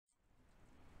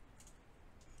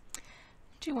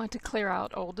Do you want to clear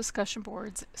out old discussion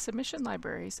boards, submission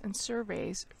libraries, and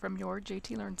surveys from your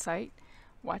JTLearn site?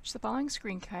 Watch the following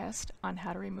screencast on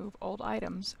how to remove old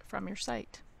items from your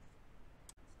site.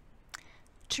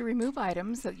 To remove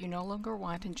items that you no longer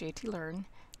want in JTLearn,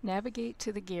 navigate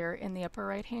to the gear in the upper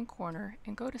right-hand corner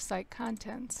and go to Site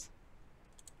Contents.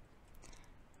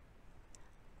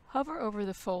 Hover over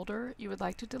the folder you would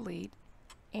like to delete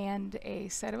and a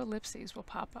set of ellipses will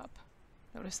pop up.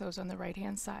 Notice those on the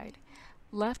right-hand side.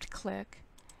 Left-click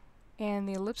and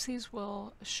the ellipses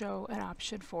will show an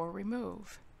option for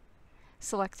Remove.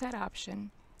 Select that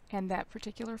option and that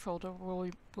particular folder will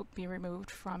be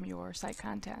removed from your site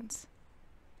contents.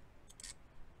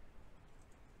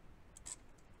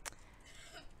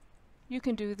 You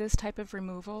can do this type of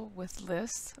removal with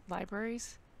lists,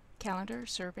 libraries, calendar,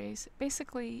 surveys,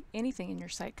 basically anything in your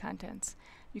site contents.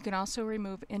 You can also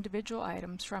remove individual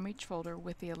items from each folder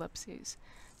with the ellipses.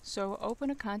 So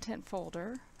open a content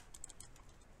folder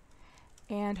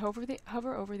and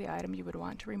hover over the item you would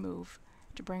want to remove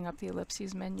to bring up the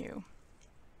ellipses menu.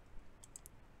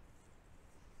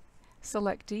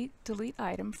 Select Delete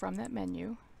Item from that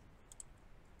menu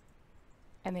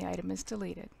and the item is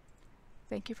deleted.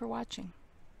 Thank you for watching.